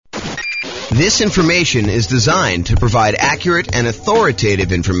This information is designed to provide accurate and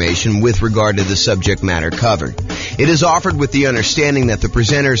authoritative information with regard to the subject matter covered. It is offered with the understanding that the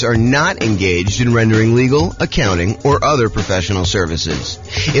presenters are not engaged in rendering legal, accounting, or other professional services.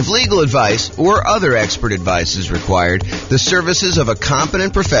 If legal advice or other expert advice is required, the services of a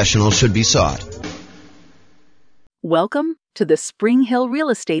competent professional should be sought. Welcome to the Spring Hill Real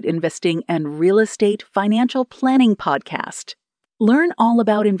Estate Investing and Real Estate Financial Planning Podcast. Learn all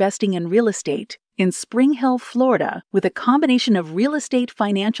about investing in real estate in Spring Hill, Florida, with a combination of real estate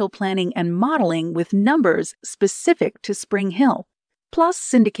financial planning and modeling with numbers specific to Spring Hill, plus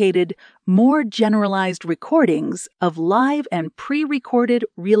syndicated, more generalized recordings of live and pre-recorded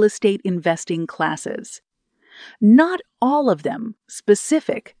real estate investing classes. Not all of them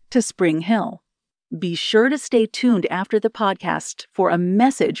specific to Spring Hill. Be sure to stay tuned after the podcast for a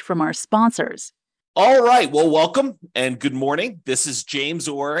message from our sponsors. All right. Well, welcome and good morning. This is James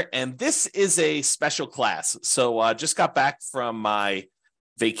Orr, and this is a special class. So just got back from my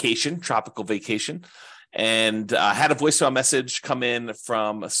vacation, tropical vacation, and had a voicemail message come in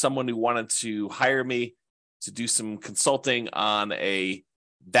from someone who wanted to hire me to do some consulting on a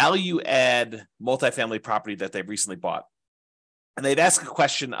value-add multifamily property that they recently bought. And they'd ask a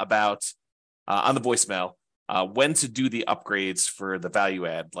question about, on the voicemail, when to do the upgrades for the value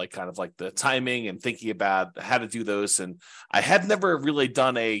add, like kind of like the timing and thinking about how to do those. And I had never really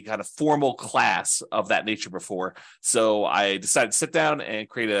done a kind of formal class of that nature before. So I decided to sit down and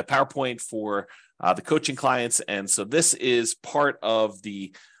create a PowerPoint for the coaching clients. And so this is part of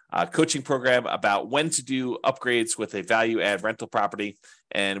the coaching program about when to do upgrades with a value add rental property.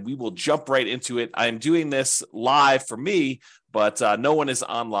 And we will jump right into it. I'm doing this live for me, but no one is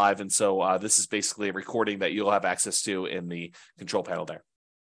on live. And so this is basically a recording that you'll have access to in the control panel there.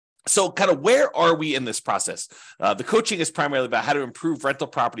 So kind of where are we in this process? The coaching is primarily about how to improve rental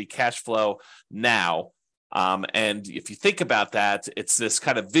property cash flow now. And if you think about that, it's this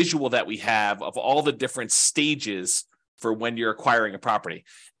kind of visual that we have of all the different stages for when you're acquiring a property.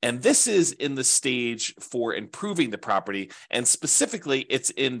 And this is in the stage for improving the property. And specifically,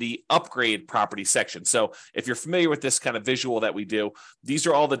 it's in the upgrade property section. So if you're familiar with this kind of visual that we do, these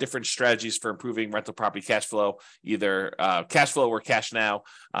are all the different strategies for improving rental property cash flow, either cash flow or cash now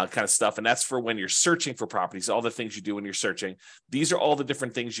kind of stuff. And that's for when you're searching for properties, all the things you do when you're searching. These are all the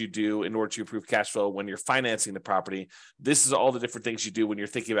different things you do in order to improve cash flow when you're financing the property. This is all the different things you do when you're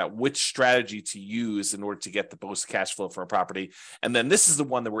thinking about which strategy to use in order to get the most cash flow for a property. And then this is the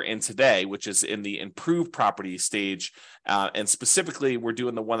one that we're in today, which is in the improved property stage. And specifically, we're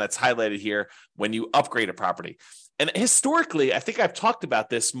doing the one that's highlighted here when you upgrade a property. And historically, I think I've talked about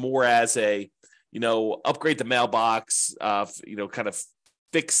this more as a, upgrade the mailbox, kind of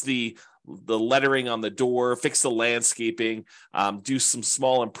fix the lettering on the door, fix the landscaping, do some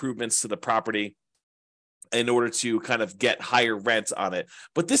small improvements to the property in order to kind of get higher rent on it.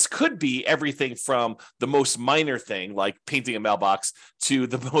 But this could be everything from the most minor thing, like painting a mailbox, to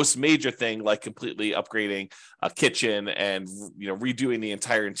the most major thing, like completely upgrading a kitchen and, redoing the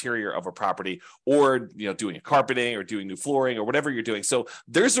entire interior of a property, or, doing a carpeting or doing new flooring or whatever you're doing. So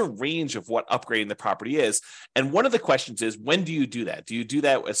there's a range of what upgrading the property is. And one of the questions is, when do you do that? Do you do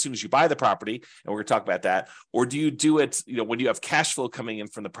that as soon as you buy the property? And we're going to talk about that. Or do you do it, when you have cash flow coming in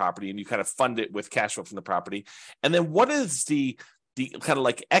from the property and you kind of fund it with cash flow from the property? And then what is the kind of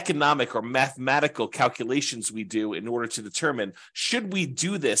like economic or mathematical calculations we do in order to determine, should we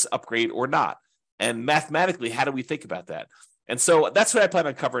do this upgrade or not? And mathematically, how do we think about that? And so that's what I plan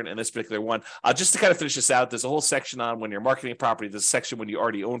on covering in this particular one. Just to kind of finish this out, there's a whole section on when you're marketing a property. There's a section when you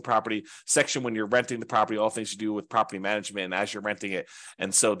already own property, section when you're renting the property, all things you do with property management and as you're renting it.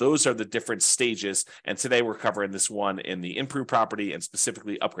 And so those are the different stages. And today we're covering this one in the improved property and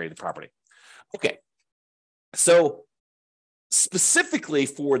specifically upgraded property. Okay. So specifically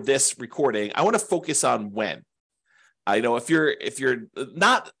for this recording, I want to focus on when. If you're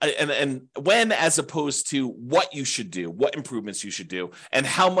not, and when, as opposed to what you should do, what improvements you should do, and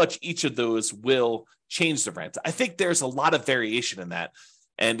how much each of those will change the rent. I think there's a lot of variation in that,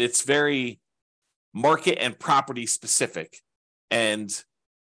 and it's very market and property specific. And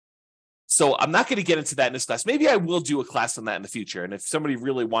so I'm not going to get into that in this class. Maybe I will do a class on that in the future. And if somebody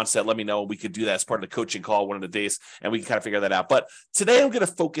really wants that, let me know. We could do that as part of the coaching call one of the days, and we can kind of figure that out. But today I'm going to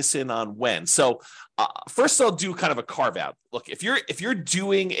focus in on when. So first I'll do kind of a carve out. Look, if you're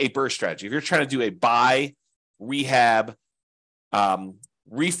doing a BRRRR strategy, if you're trying to do a buy, rehab, rent,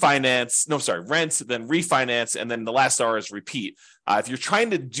 then refinance, and then the last R is repeat. If you're trying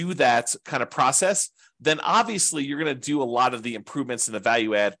to do that kind of process, then obviously you're going to do a lot of the improvements in the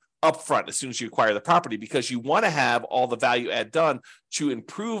value add upfront as soon as you acquire the property, because you want to have all the value add done to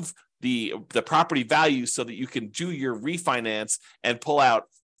improve the property value so that you can do your refinance and pull out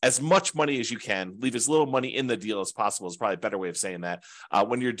as much money as you can, leave as little money in the deal as possible is probably a better way of saying that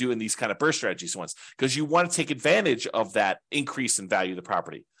when you're doing these kind of burst strategies once, because you want to take advantage of that increase in value of the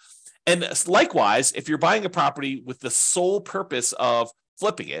property. And likewise, if you're buying a property with the sole purpose of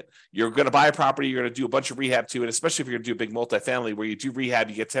flipping it, you're going to buy a property, you're going to do a bunch of rehab to it, especially if you're going to do a big multifamily where you do rehab,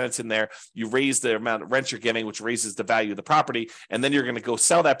 you get tenants in there, you raise the amount of rent you're getting, which raises the value of the property, and then you're going to go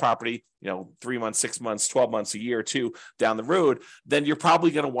sell that property, 3 months, 6 months, 12 months, a year or two down the road, then you're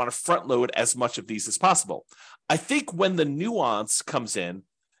probably going to want to front load as much of these as possible. I think when the nuance comes in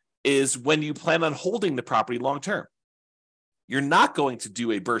is when you plan on holding the property long term. You're not going to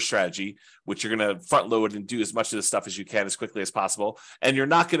do a burst strategy, which you're going to front load and do as much of this stuff as you can as quickly as possible. And you're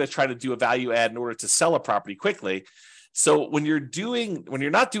not going to try to do a value add in order to sell a property quickly. So when you're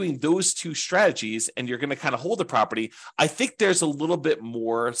not doing those two strategies and you're going to kind of hold the property, I think there's a little bit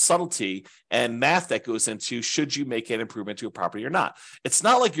more subtlety and math that goes into should you make an improvement to a property or not. It's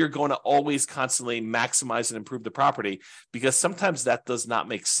not like you're going to always constantly maximize and improve the property, because sometimes that does not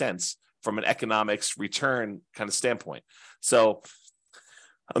make sense from an economics return kind of standpoint. So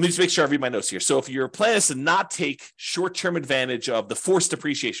let me just make sure I read my notes here. So if your plan is to not take short-term advantage of the forced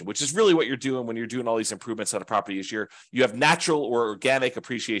appreciation, which is really what you're doing when you're doing all these improvements on a property, is you have natural or organic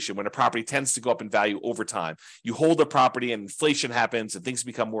appreciation when a property tends to go up in value over time. You hold a property and inflation happens and things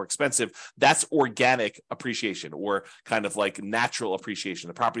become more expensive. That's organic appreciation, or kind of like natural appreciation.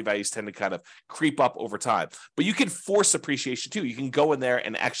 The property values tend to kind of creep up over time. But you can force appreciation too. You can go in there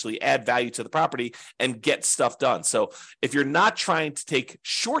and actually add value to the property and get stuff done. So if you're not trying to take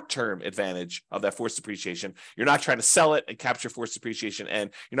short-term advantage of that forced appreciation, you're not trying to sell it and capture forced appreciation, and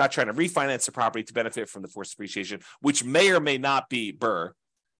you're not trying to refinance the property to benefit from the forced appreciation, which may or may not be BRRRR.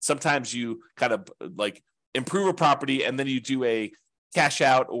 Sometimes you kind of like improve a property and then you do a cash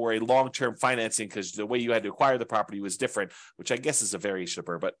out or a long-term financing because the way you had to acquire the property was different, which I guess is a variation of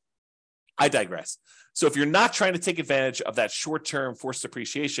BRRRR, but I digress. So if you're not trying to take advantage of that short-term forced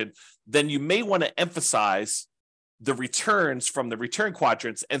appreciation, then you may want to emphasize the returns from the return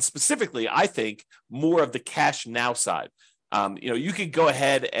quadrants, and specifically, I think, more of the cash now side. You could go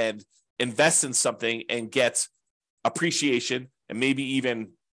ahead and invest in something and get appreciation and maybe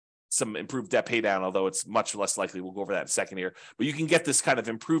even some improved debt pay down, although it's much less likely. We'll go over that in a second here. But you can get this kind of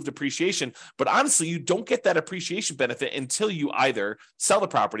improved appreciation. But honestly, you don't get that appreciation benefit until you either sell the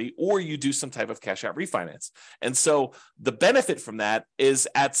property or you do some type of cash out refinance. And so the benefit from that is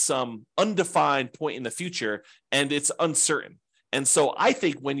at some undefined point in the future, and it's uncertain. And so I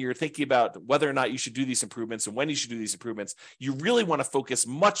think when you're thinking about whether or not you should do these improvements and when you should do these improvements, you really want to focus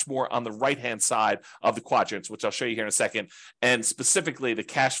much more on the right-hand side of the quadrants, which I'll show you here in a second, and specifically the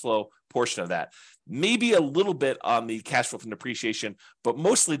cash flow portion of that. Maybe a little bit on the cash flow from depreciation, but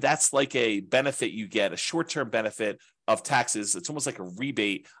mostly that's like a benefit you get, a short-term benefit of taxes. It's almost like a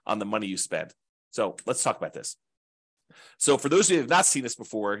rebate on the money you spend. So let's talk about this. So for those of you who have not seen this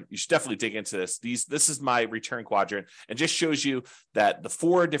before, you should definitely dig into this. This is my return quadrant, and just shows you that the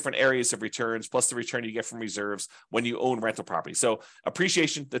 4 different areas of returns plus the return you get from reserves when you own rental property. So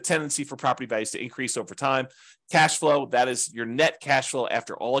appreciation, the tendency for property values to increase over time. Cash flow, that is your net cash flow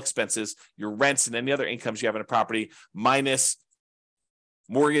after all expenses, your rents and any other incomes you have in a property, minus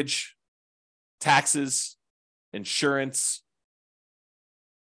mortgage, taxes, insurance,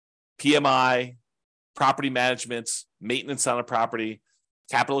 PMI, property management, maintenance on a property,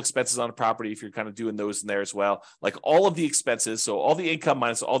 capital expenses on a property, if you're kind of doing those in there as well. Like all of the expenses, so all the income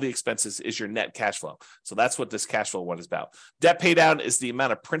minus all the expenses is your net cash flow. So that's what this cash flow one is about. Debt pay down is the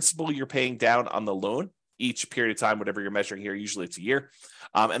amount of principal you're paying down on the loan each period of time, whatever you're measuring here. Usually it's a year.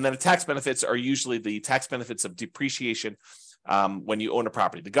 And then the tax benefits are usually the tax benefits of depreciation. When you own a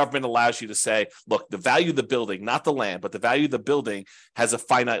property, the government allows you to say, look, the value of the building, not the land, but the value of the building has a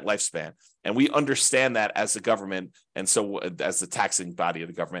finite lifespan. And we understand that as the government, and so as the taxing body of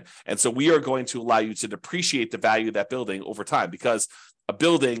the government. And so we are going to allow you to depreciate the value of that building over time, because a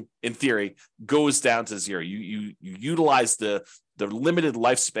building, in theory, goes down to zero. You utilize the limited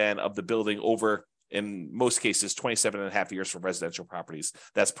lifespan of the building over, in most cases, 27 and a half years for residential properties.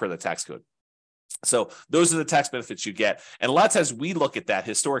 That's per the tax code. So those are the tax benefits you get. And a lot of times we look at that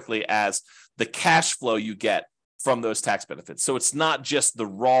historically as the cash flow you get from those tax benefits. So it's not just the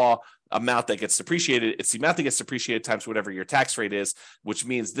raw amount that gets depreciated, it's the amount that gets depreciated times whatever your tax rate is, which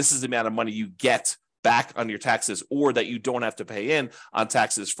means this is the amount of money you get back on your taxes, or that you don't have to pay in on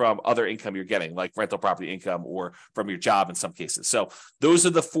taxes from other income you're getting, like rental property income or from your job in some cases. So those are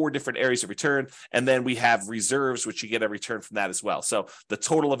the 4 different areas of return. And then we have reserves, which you get a return from that as well. So the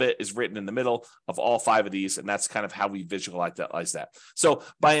total of it is written in the middle of all 5 of these. And that's kind of how we visualize that. So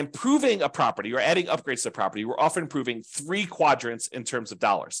by improving a property or adding upgrades to the property, we're often improving 3 quadrants in terms of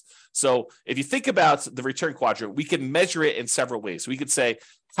dollars. So if you think about the return quadrant, we can measure it in several ways. We could say,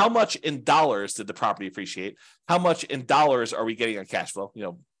 how much in dollars did the property appreciate? How much in dollars are we getting on cash flow?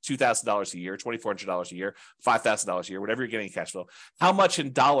 $2,000 a year, $2,400 a year, $5,000 a year, whatever you're getting in cash flow. How much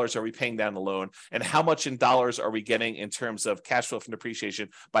in dollars are we paying down the loan? And how much in dollars are we getting in terms of cash flow from depreciation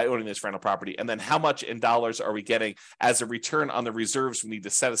by owning this rental property? And then how much in dollars are we getting as a return on the reserves we need to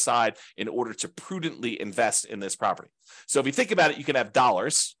set aside in order to prudently invest in this property? So if you think about it, you can have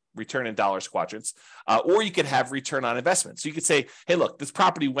dollars, return in dollars quadrants, or you could have return on investment. So you could say, hey, look, this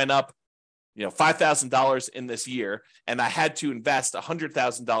property went up $5,000 in this year, and I had to invest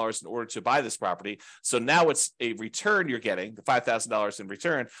 $100,000 in order to buy this property. So now it's a return you're getting, the $5,000 in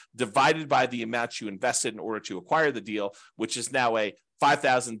return, divided by the amount you invested in order to acquire the deal, which is now a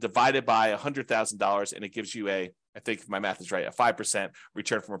 $5,000 divided by $100,000, and it gives you I think if my math is right, a 5%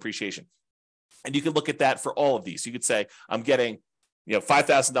 return from appreciation. And you can look at that for all of these. You could say, I'm getting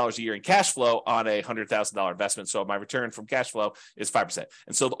 $5,000 a year in cash flow on a $100,000 investment. So my return from cash flow is 5%.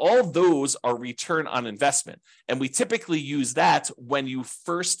 And so all of those are return on investment. And we typically use that when you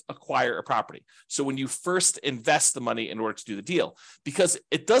first acquire a property. So when you first invest the money in order to do the deal, because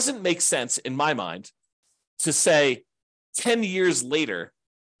it doesn't make sense in my mind to say 10 years later,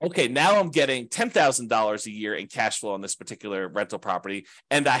 okay, now I'm getting $10,000 a year in cash flow on this particular rental property,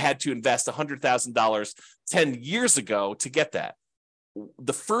 and I had to invest $100,000 10 years ago to get that.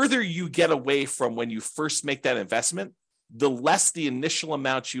 The further you get away from when you first make that investment, the less the initial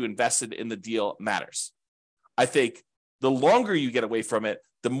amount you invested in the deal matters. I think the longer you get away from it,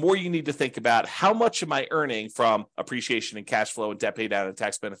 the more you need to think about how much am I earning from appreciation and cash flow and debt pay down and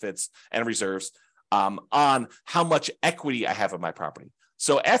tax benefits and reserves on how much equity I have in my property.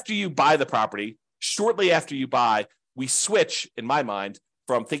 So after you buy the property, shortly after you buy, we switch, in my mind,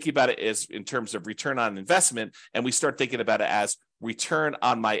 from thinking about it as in terms of return on investment, and we start thinking about it as return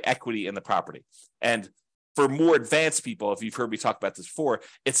on my equity in the property. And for more advanced people, if you've heard me talk about this before,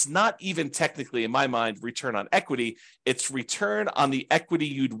 it's not even technically, in my mind, return on equity. It's return on the equity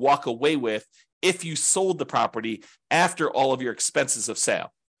you'd walk away with if you sold the property after all of your expenses of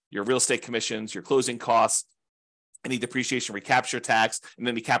sale, your real estate commissions, your closing costs, any depreciation recapture tax, and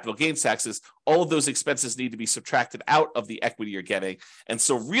any capital gains taxes. All of those expenses need to be subtracted out of the equity you're getting. And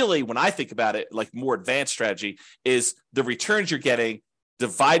so really, when I think about it, like more advanced strategy is the returns you're getting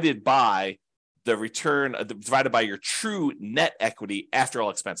divided by the return, divided by your true net equity after all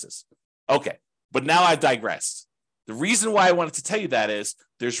expenses. Okay, but now I've digressed. The reason why I wanted to tell you that is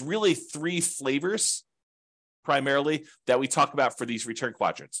there's really 3 flavors primarily that we talk about for these return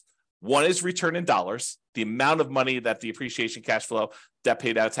quadrants. One is return in dollars, the amount of money that the appreciation, cash flow, debt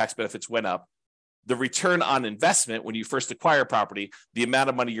paid out, tax benefits went up. The return on investment, when you first acquire property, the amount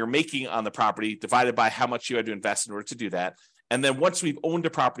of money you're making on the property divided by how much you had to invest in order to do that. And then once we've owned a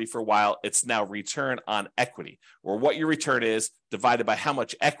property for a while, it's now return on equity, or what your return is divided by how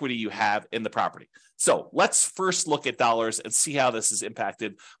much equity you have in the property. So let's first look at dollars and see how this is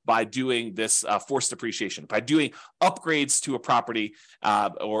impacted by doing this forced depreciation, by doing upgrades to a property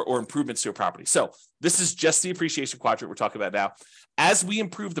or improvements to a property. So this is just the appreciation quadrant we're talking about now. As we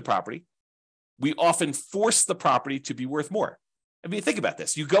improve the property, we often force the property to be worth more. I mean, think about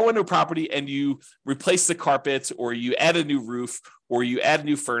this. You go into a property and you replace the carpets, or you add a new roof, or you add a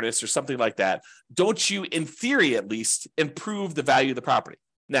new furnace or something like that. Don't you, in theory at least, improve the value of the property?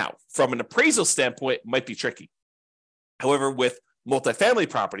 Now, from an appraisal standpoint, it might be tricky. However, with multifamily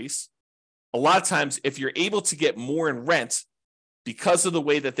properties, a lot of times if you're able to get more in rent because of the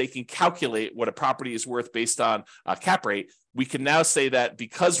way that they can calculate what a property is worth based on a cap rate, we can now say that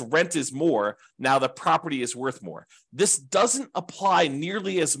because rent is more, now the property is worth more. This doesn't apply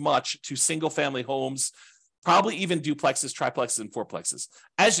nearly as much to single family homes, probably even duplexes, triplexes, and fourplexes.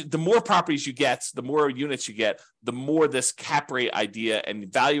 The more properties you get, the more units you get, the more this cap rate idea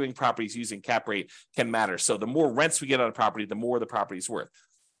and valuing properties using cap rate can matter. So the more rents we get on a property, the more the property is worth.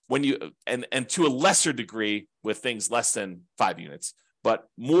 When you and to a lesser degree with things less than 5 units, but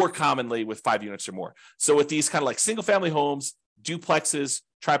more commonly with 5 units or more. So with these kind of like single family homes, duplexes,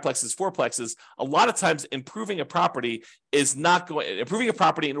 triplexes, fourplexes, a lot of times improving a property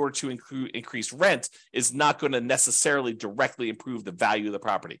in order to increase rent is not going to necessarily directly improve the value of the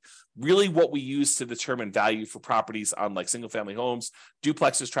property. Really what we use to determine value for properties on like single family homes,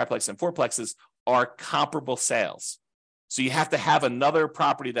 duplexes, triplexes, and fourplexes are comparable sales. So you have to have another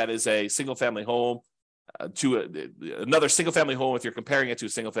property that is a single family home another single family home if you're comparing it to a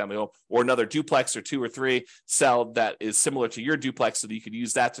single family home, or another duplex or 2 or 3 sell that is similar to your duplex so that you could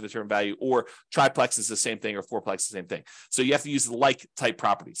use that to determine value, or triplex is the same thing, or fourplex is the same thing. So you have to use like type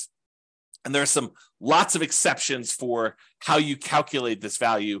properties. And there are lots of exceptions for how you calculate this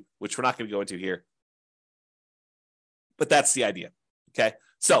value, which we're not going to go into here. But that's the idea. Okay.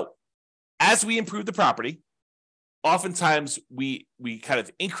 So as we improve the property, oftentimes we kind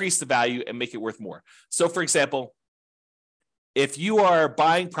of increase the value and make it worth more. So for example, if you are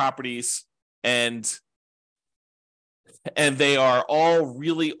buying properties and they are all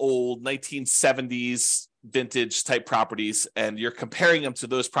really old 1970s vintage type properties, and you're comparing them to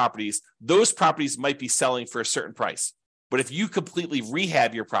those properties might be selling for a certain price. But if you completely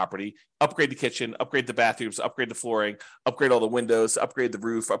rehab your property, upgrade the kitchen, upgrade the bathrooms, upgrade the flooring, upgrade all the windows, upgrade the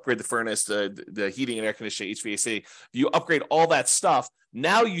roof, upgrade the furnace, the heating and air conditioning, HVAC, if you upgrade all that stuff,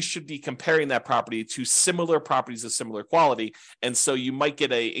 now you should be comparing that property to similar properties of similar quality. And so you might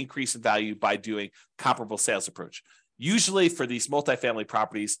get an increase in value by doing comparable sales approach. Usually for these multifamily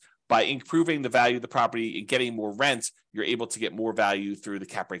properties, by improving the value of the property and getting more rent, you're able to get more value through the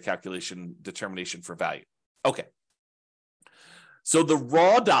cap rate calculation determination for value. Okay. So the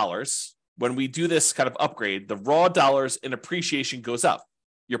raw dollars, when we do this kind of upgrade, the raw dollars in appreciation goes up.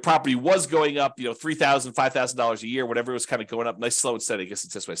 Your property was going up, $3,000, $5,000 a year, whatever it was kind of going up, nice, slow and steady. I guess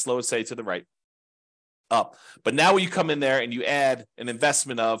it's this way, slow and steady to the right, up. But now when you come in there and you add an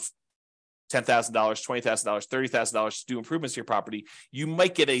investment of $10,000, $20,000, $30,000 to do improvements to your property, you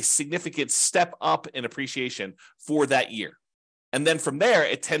might get a significant step up in appreciation for that year. And then from there,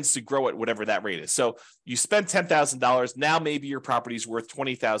 it tends to grow at whatever that rate is. So you spend $10,000, now maybe your property is worth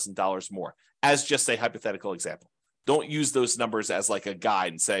 $20,000 more, as just a hypothetical example. Don't use those numbers as like a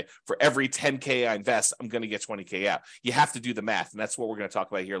guide and say, for every 10K I invest, I'm going to get 20K out. You have to do the math, and that's what we're going to talk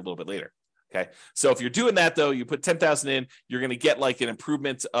about here a little bit later. Okay. So if you're doing that, though, you put $10,000 in, you're going to get like an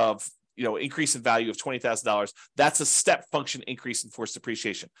improvement of increase in value of $20,000. That's a step function increase in forced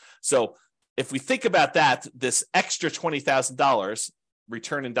depreciation. So if we think about that, this extra $20,000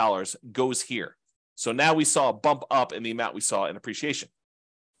 return in dollars goes here. So now we saw a bump up in the amount we saw in appreciation.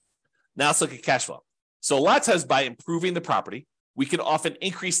 Now let's look at cash flow. So a lot of times by improving the property, we can often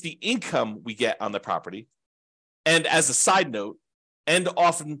increase the income we get on the property. And as a side note, and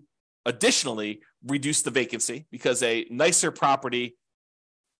often additionally reduce the vacancy, because a nicer property,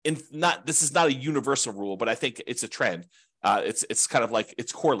 this is not a universal rule, but I think it's a trend. It's kind of like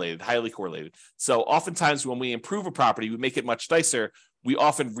it's correlated, highly correlated. So oftentimes when we improve a property, we make it much nicer, we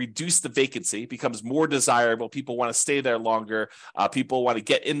often reduce the vacancy, becomes more desirable. People want to stay there longer. People want to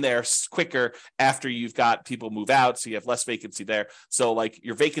get in there quicker after you've got people move out, so you have less vacancy there. So like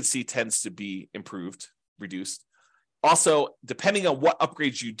your vacancy tends to be improved, reduced. Also, depending on what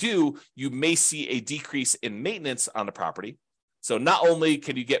upgrades you do, you may see a decrease in maintenance on the property. So not only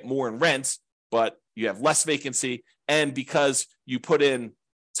can you get more in rent, but you have less vacancy. And because you put in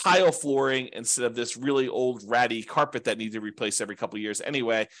tile flooring instead of this really old ratty carpet that needs to be replaced every couple of years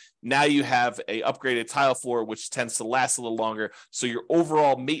anyway, now you have a upgraded tile floor, which tends to last a little longer. So your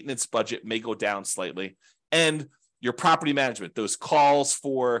overall maintenance budget may go down slightly. And your property management, those calls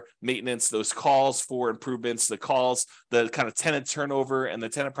for maintenance, those calls for improvements, the kind of tenant turnover and the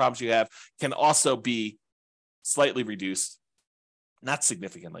tenant problems you have can also be slightly reduced. Not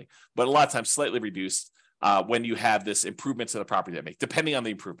significantly, but a lot of times slightly reduced when you have this improvement to the property that make, depending on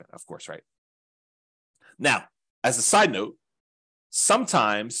the improvement, of course, right? Now, as a side note,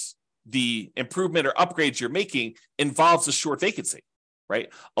 sometimes the improvement or upgrades you're making involves a short vacancy,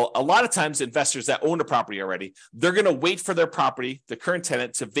 right? A lot of times investors that own a property already, they're going to wait for their property, the current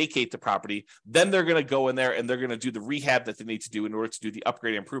tenant, to vacate the property. Then they're going to go in there and they're going to do the rehab that they need to do in order to do the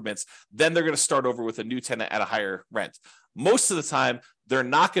upgrade improvements. Then they're going to start over with a new tenant at a higher rent. Most of the time, they're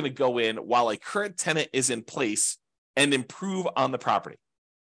not going to go in while a current tenant is in place and improve on the property,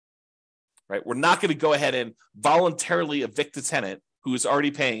 right? We're not going to go ahead and voluntarily evict the tenant who is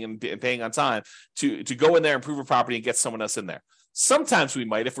already paying and paying on time to go in there, improve a property, and get someone else in there. Sometimes we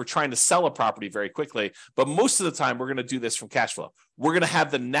might if we're trying to sell a property very quickly, but most of the time we're going to do this from cash flow. We're going to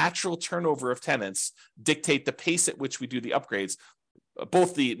have the natural turnover of tenants dictate the pace at which we do the upgrades.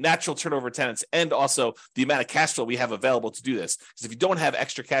 both the natural turnover of tenants and also the amount of cash flow we have available to do this. Because if you don't have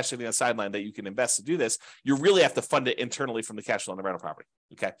extra cash sitting on the sideline that you can invest to do this, you really have to fund it internally from the cash flow on the rental property.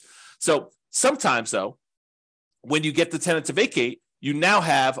 Okay. So sometimes though, when you get the tenant to vacate, you now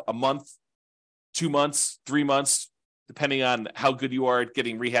have a month, 2 months, 3 months, depending on how good you are at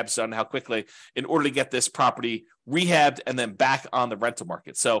getting rehabs done, how quickly, in order to get this property rehabbed and then back on the rental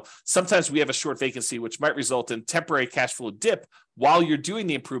market. So sometimes we have a short vacancy, which might result in temporary cash flow dip while you're doing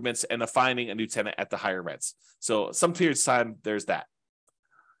the improvements and finding a new tenant at the higher rents. So some periods of time, there's that.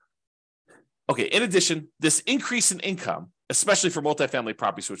 Okay, in addition, this increase in income, especially for multifamily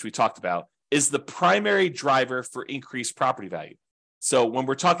properties, which we talked about, is the primary driver for increased property value. So when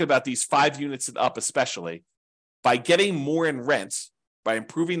we're talking about these 5 units and up, especially, by getting more in rent, by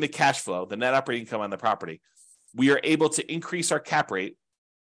improving the cash flow, the net operating income on the property, we are able to increase our cap rate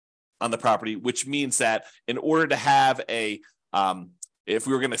on the property, which means that in order to have if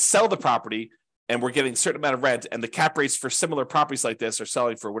we were going to sell the property and we're getting a certain amount of rent and the cap rates for similar properties like this are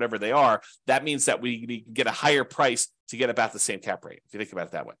selling for whatever they are, that means that we can get a higher price to get about the same cap rate, if you think about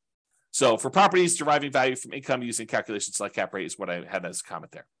it that way. So for properties deriving value from income using calculations like cap rate is what I had as a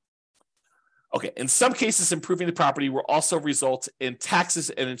comment there. Okay, in some cases, improving the property will also result in taxes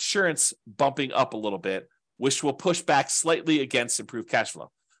and insurance bumping up a little bit, which will push back slightly against improved cash flow.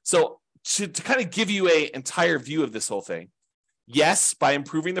 So to kind of give you an entire view of this whole thing, yes, by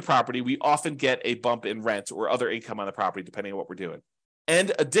improving the property, we often get a bump in rent or other income on the property, depending on what we're doing.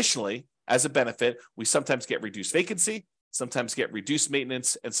 And additionally, as a benefit, we sometimes get reduced vacancy, sometimes get reduced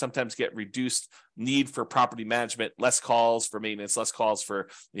maintenance, and sometimes get reduced need for property management, less calls for maintenance, less calls for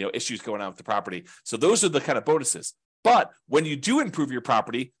issues going on with the property. So those are the kind of bonuses. But when you do improve your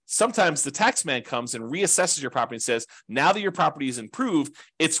property, sometimes the tax man comes and reassesses your property and says, now that your property is improved,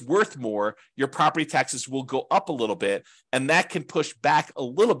 it's worth more. Your property taxes will go up a little bit, and that can push back a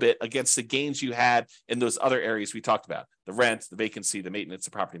little bit against the gains you had in those other areas we talked about, the rent, the vacancy, the maintenance,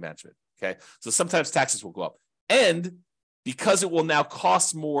 the property management. Okay, so sometimes taxes will go up. And because it will now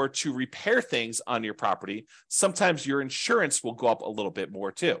cost more to repair things on your property, sometimes your insurance will go up a little bit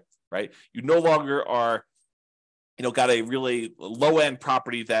more too, right? You no longer are, got a really low-end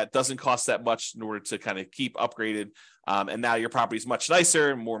property that doesn't cost that much in order to kind of keep upgraded. And now your property is much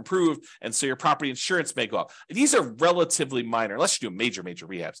nicer and more improved. And so your property insurance may go up. These are relatively minor, unless you do major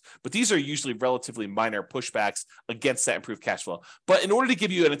rehabs, but these are usually relatively minor pushbacks against that improved cash flow. But in order to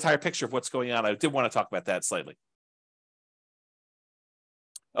give you an entire picture of what's going on, I did want to talk about that slightly.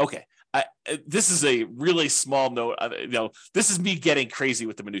 Okay, this is a really small note. This is me getting crazy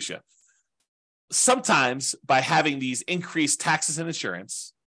with the minutia. Sometimes by having these increased taxes and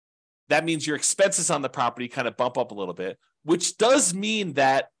insurance, that means your expenses on the property kind of bump up a little bit, which does mean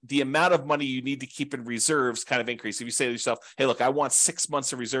that the amount of money you need to keep in reserves kind of increase. If you say to yourself, hey, look, I want 6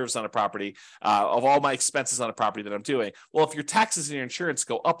 months of reserves on a property of all my expenses on a property that I'm doing. Well, if your taxes and your insurance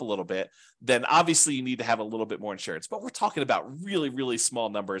go up a little bit, then obviously you need to have a little bit more insurance. But we're talking about really, really small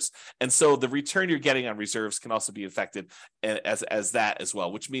numbers. And so the return you're getting on reserves can also be affected as that as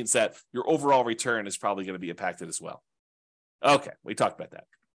well, which means that your overall return is probably going to be impacted as well. Okay, we talked about that.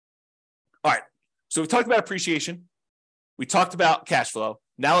 All right, so we talked about appreciation. We talked about cash flow.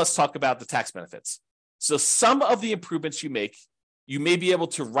 Now let's talk about the tax benefits. So some of the improvements you make, you may be able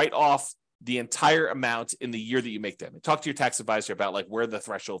to write off the entire amount in the year that you make them. And talk to your tax advisor about where the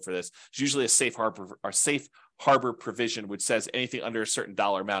threshold for this. It's usually a safe harbor provision, which says anything under a certain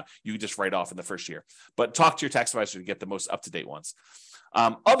dollar amount, you just write off in the first year. But talk to your tax advisor to get the most up-to-date ones.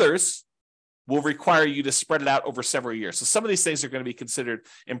 Others will require you to spread it out over several years. So some of these things are going to be considered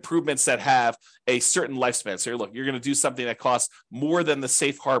improvements that have a certain lifespan. So look, you're going to do something that costs more than the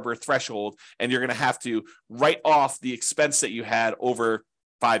safe harbor threshold, and you're going to have to write off the expense that you had over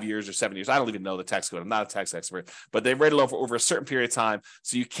 5 years or 7 years. I don't even know the tax code. I'm not a tax expert, but they write it over a certain period of time.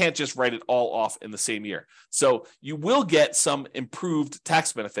 So you can't just write it all off in the same year. So you will get some improved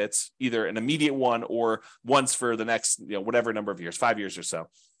tax benefits, either an immediate one or ones for the next, whatever number of years, 5 years or so.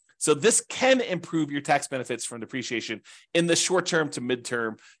 So this can improve your tax benefits from depreciation in the short term to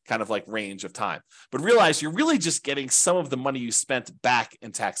midterm kind of range of time. But realize you're really just getting some of the money you spent back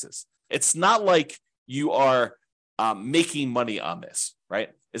in taxes. It's not like you are making money on this, right?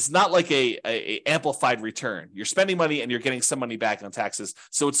 It's not like a amplified return. You're spending money and you're getting some money back on taxes.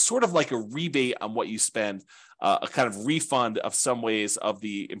 So it's sort of like a rebate on what you spend, a kind of refund of some ways of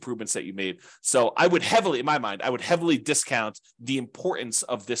the improvements that you made. So I would heavily discount the importance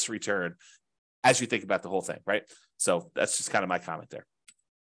of this return as you think about the whole thing, right? So that's just kind of my comment there.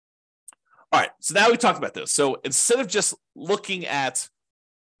 All right, so now we talked about this. So instead of just looking at,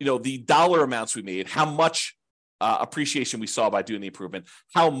 the dollar amounts we made, how much appreciation we saw by doing the improvement,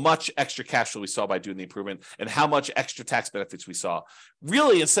 how much extra cash flow we saw by doing the improvement, and how much extra tax benefits we saw.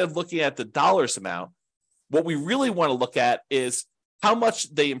 Really, instead of looking at the dollars amount, what we really want to look at is how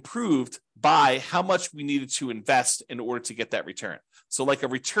much they improved by how much we needed to invest in order to get that return. So like a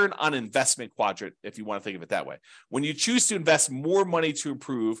return on investment quadrant, if you want to think of it that way. When you choose to invest more money to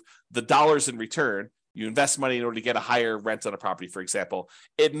improve the dollars in return, you invest money in order to get a higher rent on a property, for example,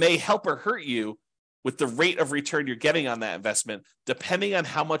 it may help or hurt you with the rate of return you're getting on that investment, depending on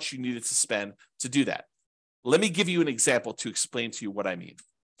how much you needed to spend to do that. Let me give you an example to explain to you what I mean,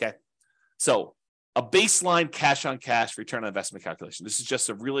 okay? So a baseline cash on cash return on investment calculation. This is just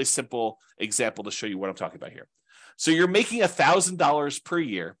a really simple example to show you what I'm talking about here. So you're making $1,000 per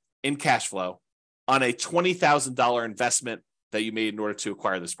year in cash flow on a $20,000 investment that you made in order to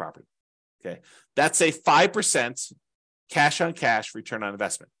acquire this property. Okay, that's a 5% cash on cash return on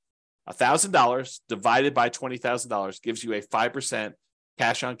investment. $1,000 divided by $20,000 gives you a 5%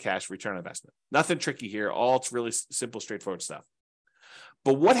 cash on cash return on investment. Nothing tricky here. All it's really simple, straightforward stuff.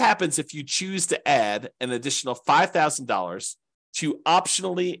 But what happens if you choose to add an additional $5,000 to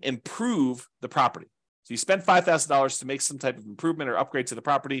optionally improve the property? So you spend $5,000 to make some type of improvement or upgrade to the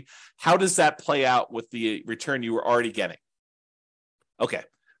property. How does that play out with the return you were already getting? Okay,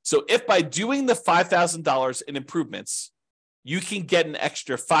 so if by doing the $5,000 in improvements, you can get an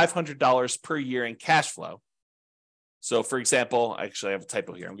extra $500 per year in cash flow. So for example, actually I have a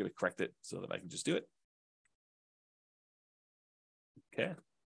typo here. I'm going to correct it so that I can just do it. Okay.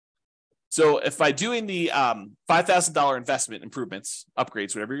 So if by doing the $5,000 investment improvements,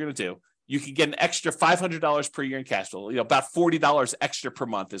 upgrades, whatever you're going to do, you can get an extra $500 per year in cash flow. About $40 extra per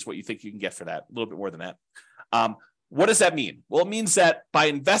month is what you think you can get for that. A little bit more than that. What does that mean? Well, it means that by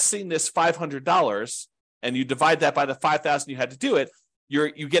investing this $500 and you divide that by the $5,000 you had to do it,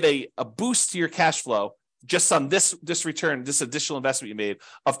 you get a boost to your cash flow just on this return, this additional investment you made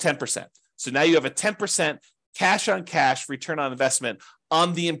of 10%. So now you have a 10% cash on cash return on investment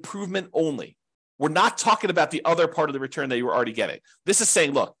on the improvement only. We're not talking about the other part of the return that you were already getting. This is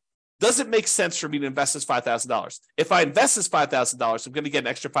saying, look, does it make sense for me to invest this $5,000? If I invest this $5,000, I'm going to get an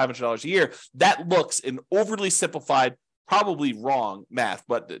extra $500 a year. That looks an overly simplified, probably wrong math,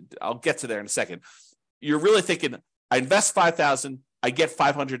 but I'll get to there in a second. You're really thinking, I invest $5,000, I get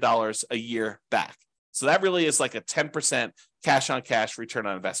 $500 a year back. So that really is like a 10% cash on cash return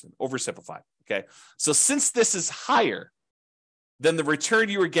on investment, oversimplified. Okay. So since this is higher than the return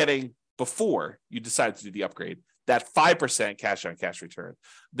you were getting before you decided to do the upgrade, that 5% cash on cash return,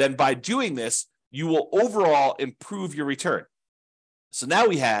 then by doing this, you will overall improve your return. So now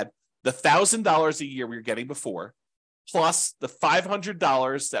we had the $1,000 a year we were getting before, plus the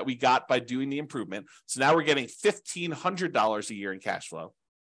 $500 that we got by doing the improvement. So now we're getting $1,500 a year in cash flow.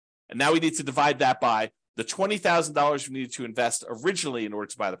 And now we need to divide that by the $20,000 we needed to invest originally in order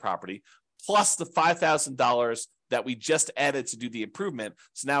to buy the property, plus the $5,000 that we just added to do the improvement.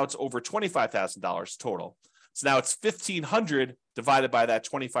 So now it's over $25,000 total. So now it's $1,500 divided by that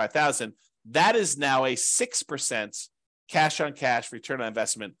 $25,000. That is now a 6% cash on cash return on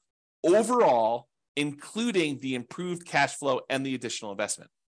investment overall, including the improved cash flow and the additional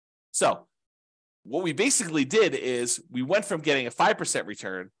investment. So what we basically did is we went from getting a 5%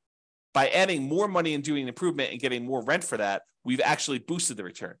 return. By adding more money and doing an improvement and getting more rent for that, we've actually boosted the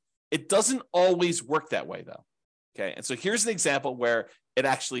return. It doesn't always work that way, though. Okay, and so here's an example where it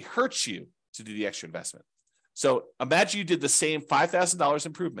actually hurts you to do the extra investment. So imagine you did the same $5,000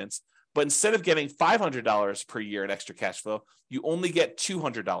 improvements, but instead of getting $500 per year in extra cash flow, you only get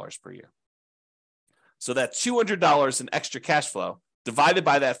 $200 per year. So that $200 in extra cash flow divided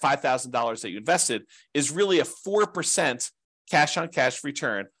by that $5,000 that you invested is really a 4% cash on cash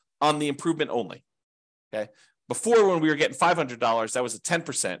return on the improvement only. Okay. Before, when we were getting $500, that was a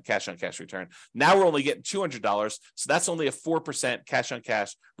 10% cash on cash return. Now we're only getting $200. So that's only a 4% cash on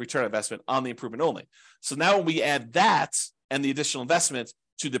cash return on investment on the improvement only. So now when we add that and the additional investment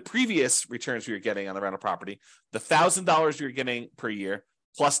to the previous returns we were getting on the rental property, the $1,000 we were getting per year,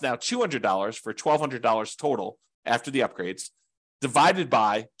 plus now $200 for $1,200 total after the upgrades, divided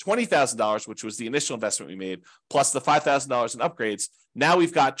by $20,000, which was the initial investment we made, plus the $5,000 in upgrades. Now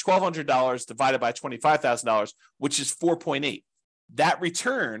we've got $1,200 divided by $25,000, which is 4.8. That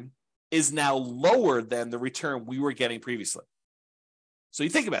return is now lower than the return we were getting previously. So you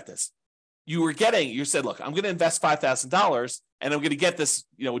think about this. You said, look, I'm going to invest $5,000 and I'm going to get this,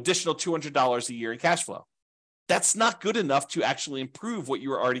 additional $200 a year in cash flow. That's not good enough to actually improve what you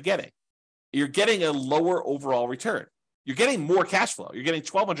were already getting. You're getting a lower overall return. You're getting more cash flow. You're getting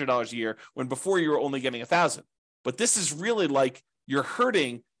 $1,200 a year when before you were only getting $1,000. But this is really like you're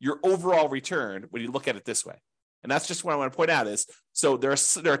hurting your overall return when you look at it this way. And that's just what I want to point out is, so there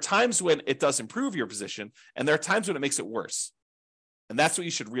are times when it does improve your position, and there are times when it makes it worse. And that's what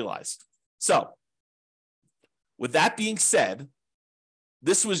you should realize. So with that being said,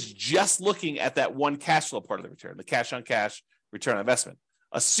 this was just looking at that one cash flow part of the return, the cash on cash return on investment,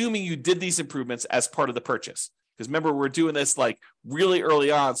 assuming you did these improvements as part of the purchase. Because remember, we're doing this like really early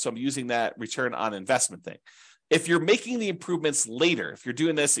on, so I'm using that return on investment thing. If you're making the improvements later, if you're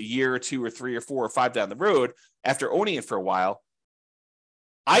doing this a year or 2 or 3 or 4 or 5 down the road after owning it for a while,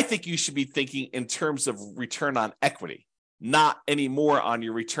 I think you should be thinking in terms of return on equity, not anymore on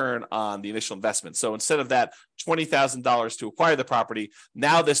your return on the initial investment. So instead of that $20,000 to acquire the property,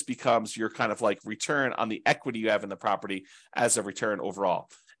 now this becomes your kind of like return on the equity you have in the property as a return overall.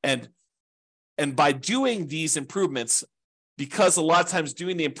 And by doing these improvements, because a lot of times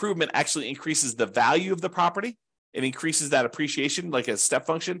doing the improvement actually increases the value of the property, it increases that appreciation like a step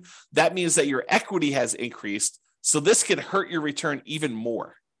function, that means that your equity has increased. So this could hurt your return even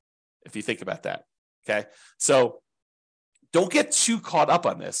more if you think about that. Okay. So don't get too caught up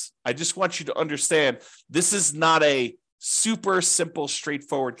on this. I just want you to understand this is not a super simple,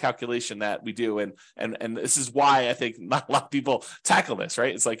 straightforward calculation that we do. And this is why I think not a lot of people tackle this,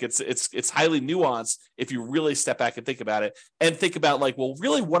 right? It's like it's highly nuanced if you really step back and think about it and think about like, well,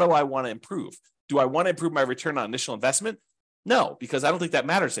 really, what do I want to improve? Do I want to improve my return on initial investment? No, because I don't think that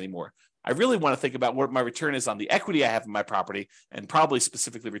matters anymore. I really want to think about what my return is on the equity I have in my property, and probably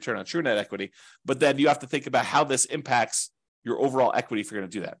specifically return on true net equity. But then you have to think about how this impacts your overall equity if you're going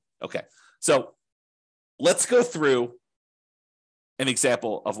to do that. Okay, so let's go through an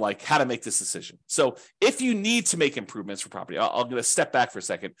example of like how to make this decision. So if you need to make improvements for property, I'm going to step back for a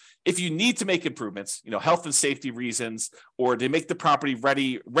second. If you need to make improvements, health and safety reasons, or to make the property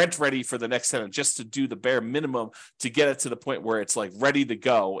rent ready for the next tenant, just to do the bare minimum to get it to the point where it's like ready to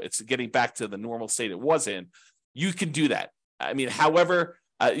go, it's getting back to the normal state it was in, you can do that. I mean, however,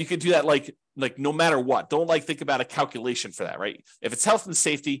 you can do that like no matter what. Don't think about a calculation for that, right? If it's health and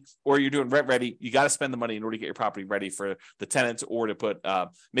safety or you're doing rent ready, you got to spend the money in order to get your property ready for the tenants or to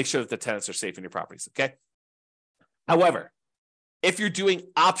make sure that the tenants are safe in your properties, okay? However, if you're doing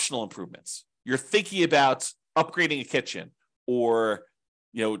optional improvements, you're thinking about upgrading a kitchen or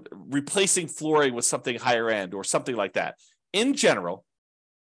replacing flooring with something higher end or something like that. In general,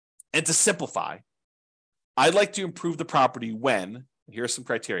 and to simplify, I'd like to improve the property when, here are some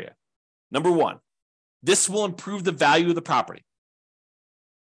criteria. Number one, this will improve the value of the property.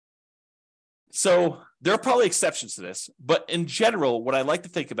 So there are probably exceptions to this, but in general, what I like to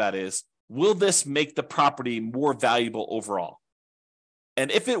think about is, will this make the property more valuable overall?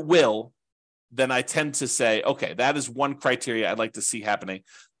 And if it will, then I tend to say, okay, that is one criteria I'd like to see happening.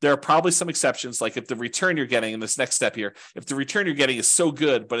 There are probably some exceptions, like if the return you're getting in this next step here, if the return you're getting is so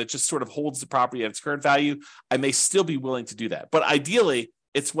good, but it just sort of holds the property at its current value, I may still be willing to do that. But ideally,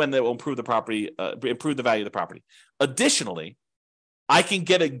 it's when they will improve the property, improve the value of the property. Additionally, I can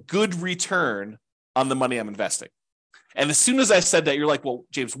get a good return on the money I'm investing. And as soon as I said that, you're like, well,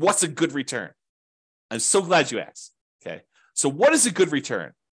 James, what's a good return? I'm so glad you asked. Okay. So what is a good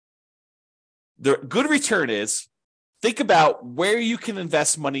return? The good return is, think about where you can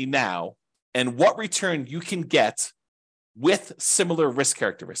invest money now and what return you can get with similar risk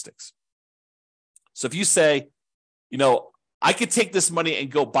characteristics. So if you say, I could take this money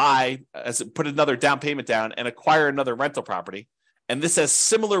and go put another down payment down and acquire another rental property, and this has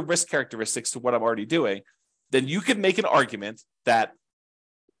similar risk characteristics to what I'm already doing, then you can make an argument that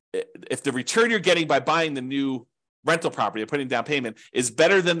if the return you're getting by buying the new rental property and putting down payment is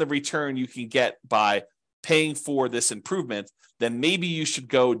better than the return you can get by paying for this improvement, then maybe you should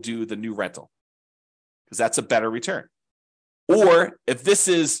go do the new rental because that's a better return. Or if this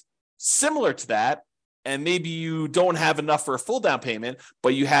is similar to that, and maybe you don't have enough for a full down payment,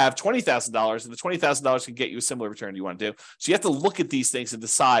 but you have $20,000 and the $20,000 can get you a similar return you want to do. So you have to look at these things and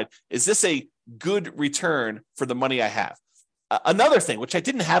decide, is this a good return for the money I have? Another thing, which I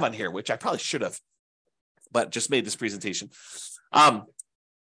didn't have on here, which I probably should have, but just made this presentation. I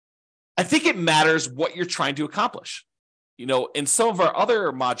think it matters what you're trying to accomplish. In some of our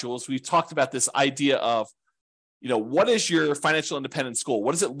other modules, we've talked about this idea of, what is your financial independence goal?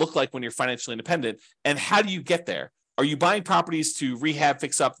 What does it look like when you're financially independent? And how do you get there? Are you buying properties to rehab,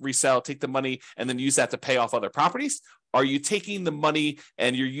 fix up, resell, take the money, and then use that to pay off other properties? Are you taking the money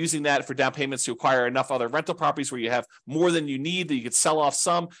and you're using that for down payments to acquire enough other rental properties where you have more than you need that you could sell off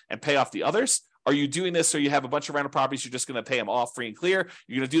some and pay off the others? Are you doing this so you have a bunch of rental properties, you're just going to pay them off free and clear?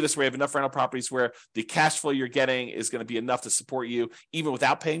 You're going to do this where you have enough rental properties where the cash flow you're getting is going to be enough to support you even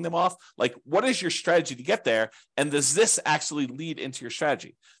without paying them off? Like, what is your strategy to get there? And does this actually lead into your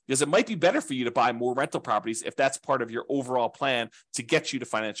strategy? Because it might be better for you to buy more rental properties if that's part of your overall plan to get you to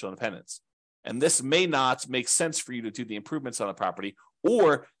financial independence. And this may not make sense for you to do the improvements on the property.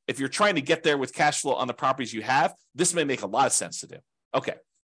 Or if you're trying to get there with cash flow on the properties you have, this may make a lot of sense to do. Okay,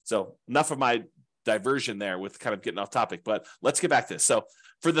 so enough of my diversion there with kind of getting off topic, but let's get back to this. So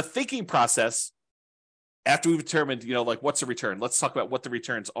for the thinking process, after we've determined, like what's a return, let's talk about what the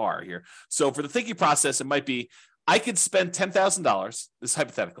returns are here. So for the thinking process, it might be, I could spend $10,000, this is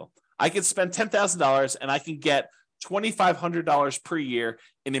hypothetical. I could spend $10,000 and I can get $2,500 per year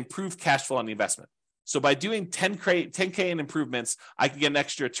in improved cash flow on the investment. So by doing 10K in improvements, I can get an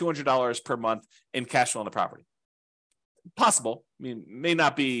extra $200 per month in cash flow on the property. Possible. I mean, may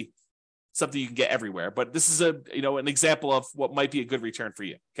not be something you can get everywhere, but this is an example of what might be a good return for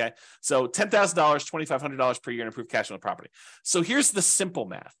you. Okay. So $10,000, $2,500 per year in improved cash flow on the property. So here's the simple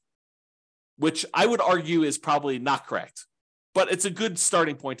math, which I would argue is probably not correct, but it's a good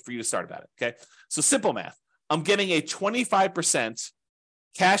starting point for you to start about it. Okay. So simple math. I'm getting a 25%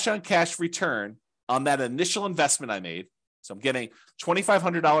 cash on cash return on that initial investment I made. So I'm getting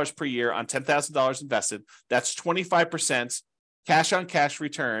 $2,500 per year on $10,000 invested. That's 25% cash on cash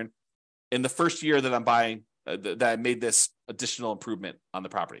return in the first year that I'm buying, that I made this additional improvement on the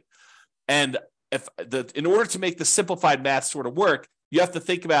property. And in order to make the simplified math sort of work, you have to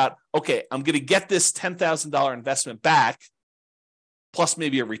think about, okay, I'm going to get this $10,000 investment back, plus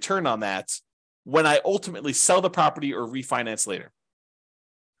maybe a return on that, when I ultimately sell the property or refinance later.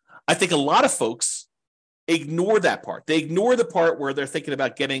 I think a lot of folks ignore that part. They ignore the part where they're thinking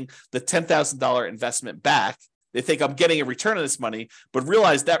about getting the $10,000 investment back. They think I'm getting a return on this money, but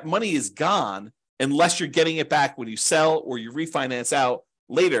realize that money is gone unless you're getting it back when you sell or you refinance out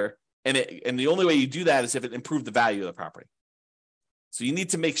later. And the only way you do that is if it improved the value of the property. So you need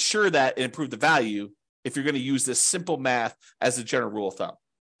to make sure that it improved the value if you're going to use this simple math as a general rule of thumb.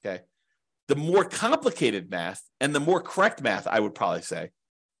 Okay. The more complicated math and the more correct math, I would probably say,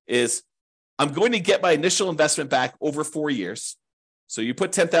 is I'm going to get my initial investment back over 4 years. So you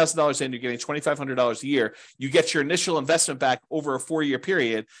put $10,000 in, you're getting $2,500 a year. You get your initial investment back over a 4-year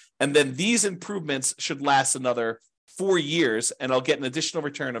period. And then these improvements should last another 4 years. And I'll get an additional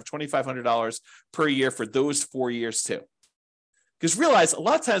return of $2,500 per year for those 4 years too. Because realize a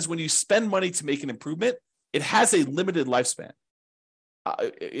lot of times when you spend money to make an improvement, it has a limited lifespan.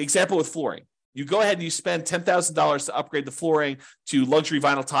 Example with flooring. You go ahead and you spend $10,000 to upgrade the flooring to luxury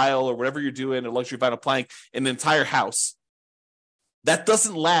vinyl tile or whatever you're doing, or luxury vinyl plank in the entire house. That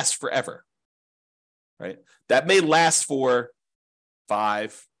doesn't last forever, right? That may last for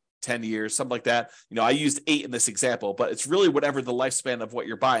 5, 10 years, something like that. I used 8 in this example, but it's really whatever the lifespan of what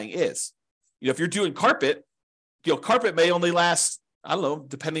you're buying is. If you're doing carpet, carpet may only last, I don't know,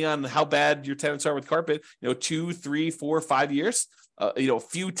 depending on how bad your tenants are with carpet, 2, 3, 4, 5 years. A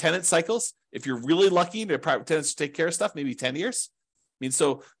few tenant cycles. If you're really lucky, the private tenants take care of stuff, maybe 10 years.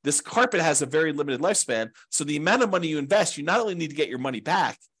 So this carpet has a very limited lifespan. So the amount of money you invest, you not only need to get your money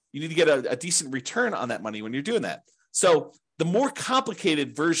back, you need to get a decent return on that money when you're doing that. So the more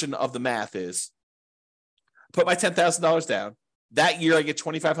complicated version of the math is put my $10,000 down. That year I get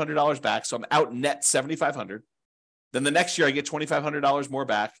 $2,500 back. So I'm out net $7,500. Then the next year I get $2,500 more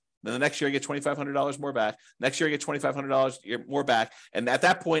back. Then the next year I get $2,500 more back. Next year I get $2,500 more back. And at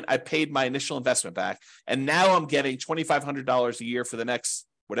that point, I paid my initial investment back. And now I'm getting $2,500 a year for the next,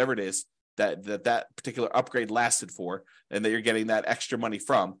 whatever it is that particular upgrade lasted for, and that you're getting that extra money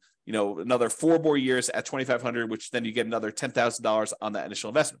from, another 4 more years at $2,500, which then you get another $10,000 on that initial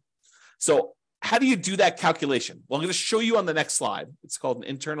investment. So how do you do that calculation? Well, I'm going to show you on the next slide. It's called an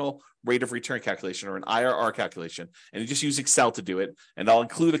internal rate of return calculation, or an IRR calculation. And you just use Excel to do it. And I'll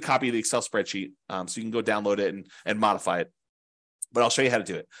include a copy of the Excel spreadsheet so you can go download it and modify it. But I'll show you how to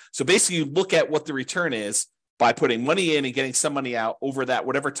do it. So basically, you look at what the return is by putting money in and getting some money out over that,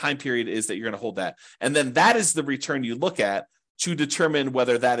 whatever time period is that you're going to hold that. And then that is the return you look at to determine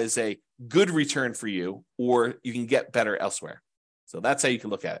whether that is a good return for you or you can get better elsewhere. So that's how you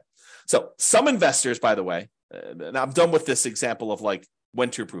can look at it. So some investors, by the way, and I'm done with this example of like when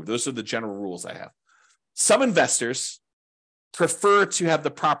to approve. Those are the general rules I have. Some investors prefer to have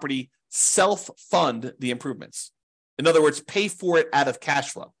the property self-fund the improvements. In other words, pay for it out of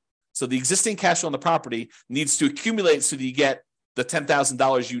cash flow. So the existing cash flow on the property needs to accumulate so that you get the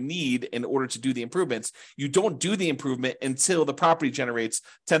 $10,000 you need in order to do the improvements. You don't do the improvement until the property generates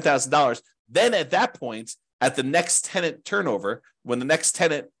 $10,000. Then at that point, at the next tenant turnover, when the next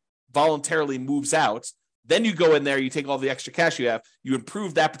tenant voluntarily moves out, then you go in there, you take all the extra cash you have, you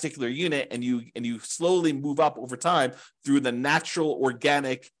improve that particular unit, and you slowly move up over time through the natural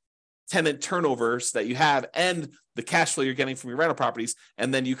organic tenant turnovers that you have and the cash flow you're getting from your rental properties,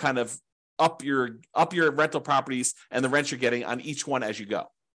 and then you kind of up your rental properties and the rent you're getting on each one as you go.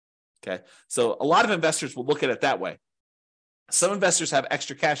 Okay, so a lot of investors will look at it that way. Some investors have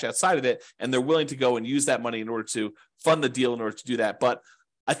extra cash outside of it, and they're willing to go and use that money in order to fund the deal in order to do that. But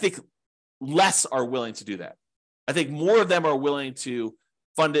I think less are willing to do that. I think more of them are willing to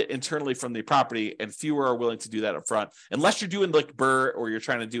fund it internally from the property, and fewer are willing to do that up front. Unless you're doing like BRRRR or you're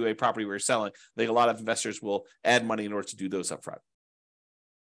trying to do a property where you're selling, I think a lot of investors will add money in order to do those up front.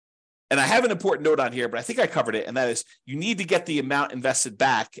 And I have an important note on here, but I think I covered it, and that is you need to get the amount invested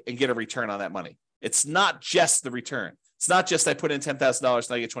back and get a return on that money. It's not just the return. It's not just I put in $10,000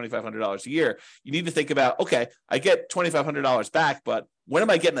 and I get $2,500 a year. You need to think about, okay, I get $2,500 back, but when am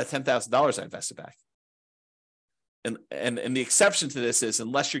I getting that $10,000 I invested back? And the exception to this is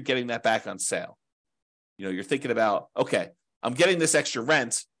unless you're getting that back on sale. You're thinking about, okay, I'm getting this extra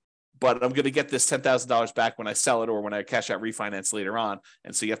rent, but I'm going to get this $10,000 back when I sell it or when I cash out refinance later on.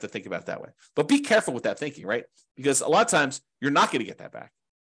 And so you have to think about it that way. But be careful with that thinking, right? Because a lot of times you're not going to get that back,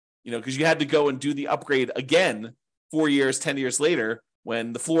 because you had to go and do the upgrade again 4 years, 10 years later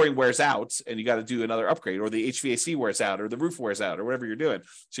when the flooring wears out and you got to do another upgrade, or the HVAC wears out or the roof wears out or whatever you're doing.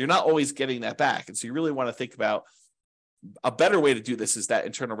 So you're not always getting that back. And so you really want to think about a better way to do this is that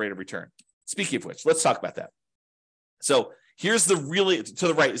internal rate of return. Speaking of which, let's talk about that. So here's to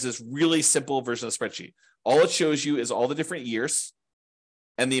the right is this really simple version of the spreadsheet. All it shows you is all the different years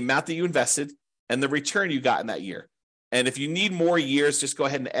and the amount that you invested and the return you got in that year. And if you need more years, just go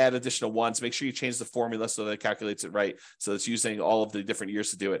ahead and add additional ones. Make sure you change the formula so that it calculates it right. So it's using all of the different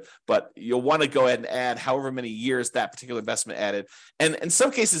years to do it. But you'll want to go ahead and add however many years that particular investment added. And in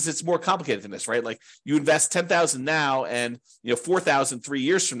some cases, it's more complicated than this, right? Like you invest $10,000 now and $4,000 3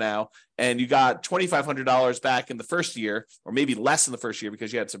 years from now, and you got $2,500 back in the first year, or maybe less in the first year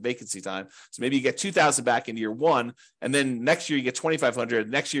because you had some vacancy time. So maybe you get $2,000 back in year one, and then next year you get $2,500.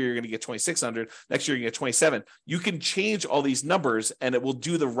 Next year you're going to get $2,600. Next year you get $27,000. You can change all these numbers, and it will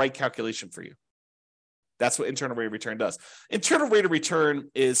do the right calculation for you. That's what internal rate of return does. Internal rate of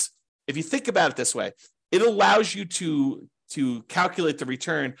return is, if you think about it this way, it allows you to calculate the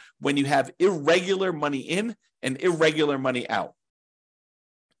return when you have irregular money in and irregular money out.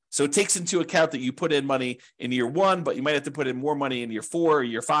 So it takes into account that you put in money in year one, but you might have to put in more money in year 4 or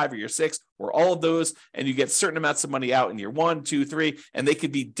year 5 or year 6 or all of those. And you get certain amounts of money out in year 1, 2, 3, and they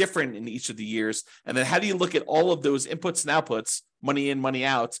could be different in each of the years. And then how do you look at all of those inputs and outputs, money in, money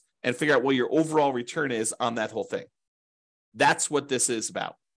out, and figure out what your overall return is on that whole thing? That's what this is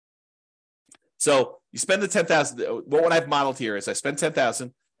about. So you spend the $10,000. What I've modeled here is I spend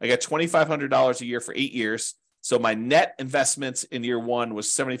 $10,000. I got $2,500 a year for 8 years. So my net investments in year one was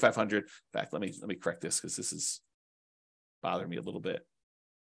 $7,500. In fact, let me correct this because this is bothering me a little bit.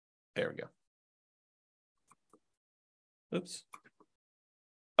 There we go. Oops.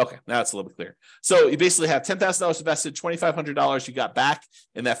 Okay, now it's a little bit clearer. So you basically have $10,000 invested, $2,500 you got back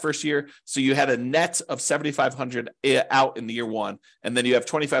in that first year. So you had a net of $7,500 out in the year one, and then you have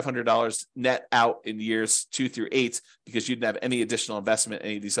 $2,500 net out in years 2 through 8 because you didn't have any additional investment in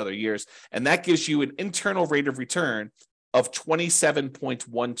any of these other years. And that gives you an internal rate of return of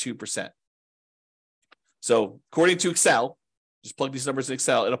 27.12%. So according to Excel, just plug these numbers in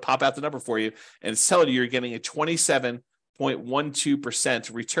Excel, it'll pop out the number for you, and it's telling you you're getting a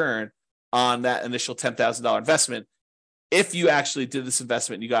 27.12% return on that initial $10,000 investment if you actually did this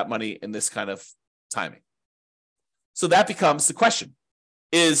investment and you got money in this kind of timing. So that becomes the question.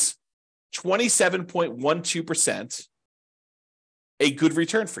 Is 27.12% a good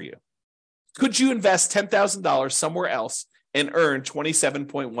return for you? Could you invest $10,000 somewhere else and earn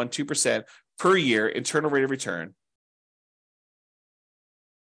 27.12% per year internal rate of return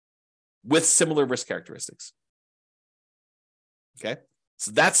with similar risk characteristics? Okay,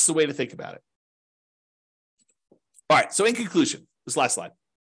 so that's the way to think about it. All right, so in conclusion, this last slide.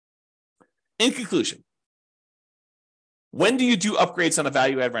 In conclusion, when do you do upgrades on a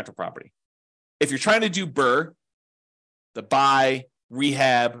value-add rental property? If you're trying to do BRRRR, the buy,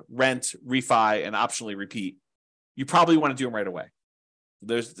 rehab, rent, refi, and optionally repeat, you probably want to do them right away.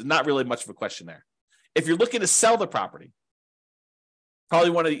 There's not really much of a question there. If you're looking to sell the property, probably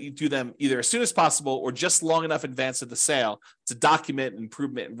want to do them either as soon as possible or just long enough in advance of the sale to document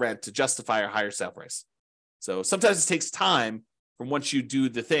improvement in rent to justify a higher sale price. So sometimes it takes time from once you do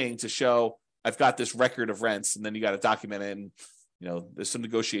the thing to show I've got this record of rents, and then you got to document it, and there's some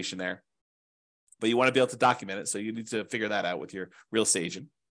negotiation there. But you want to be able to document it, so you need to figure that out with your real estate agent.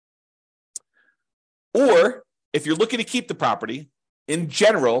 Or if you're looking to keep the property, in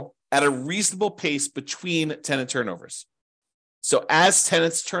general, at a reasonable pace between tenant turnovers. So as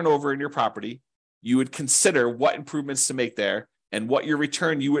tenants turn over in your property, you would consider what improvements to make there and what your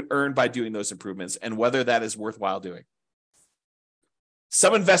return you would earn by doing those improvements and whether that is worthwhile doing.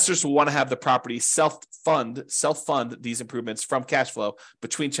 Some investors will want to have the property self-fund these improvements from cash flow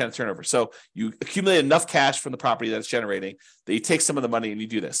between tenant turnover. So you accumulate enough cash from the property that it's generating that you take some of the money and you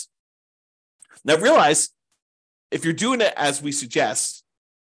do this. Now realize, if you're doing it as we suggest,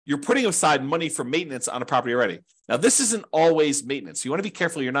 you're putting aside money for maintenance on a property already. Now, this isn't always maintenance. You want to be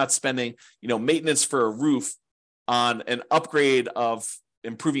careful you're not spending, maintenance for a roof on an upgrade of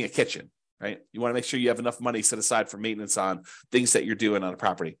improving a kitchen, right? You want to make sure you have enough money set aside for maintenance on things that you're doing on a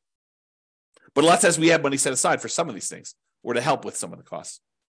property. But a lot of times we have money set aside for some of these things or to help with some of the costs.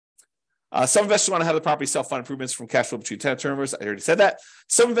 Some investors want to have the property self-fund improvements from cash flow between tenant turnovers. I already said that.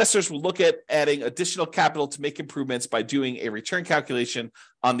 Some investors will look at adding additional capital to make improvements by doing a return calculation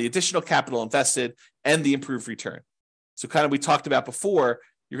on the additional capital invested and the improved return. So kind of we talked about before,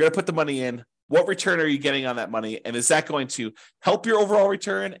 you're going to put the money in. What return are you getting on that money? And is that going to help your overall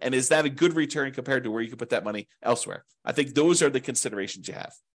return? And is that a good return compared to where you could put that money elsewhere? I think those are the considerations you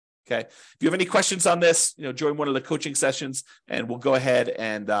have. Okay. If you have any questions on this, join one of the coaching sessions and we'll go ahead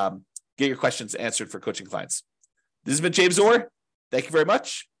and get your questions answered for coaching clients. This has been James Orr. Thank you very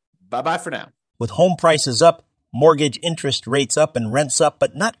much. Bye-bye for now. With home prices up, mortgage interest rates up, and rents up,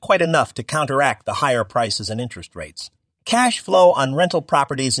 but not quite enough to counteract the higher prices and interest rates. Cash flow on rental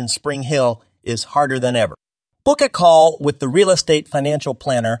properties in Spring Hill is harder than ever. Book a call with the Real Estate Financial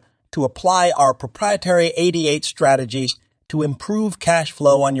Planner to apply our proprietary 88 strategies to improve cash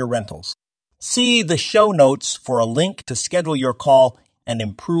flow on your rentals. See the show notes for a link to schedule your call and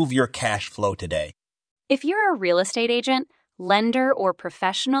improve your cash flow today. If you're a real estate agent, lender, or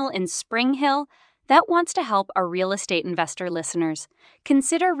professional in Spring Hill that wants to help our real estate investor listeners,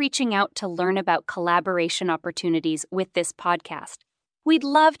 consider reaching out to learn about collaboration opportunities with this podcast. We'd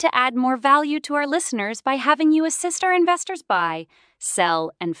love to add more value to our listeners by having you assist our investors buy,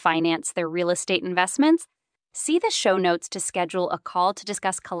 sell, and finance their real estate investments. See the show notes to schedule a call to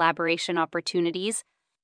discuss collaboration opportunities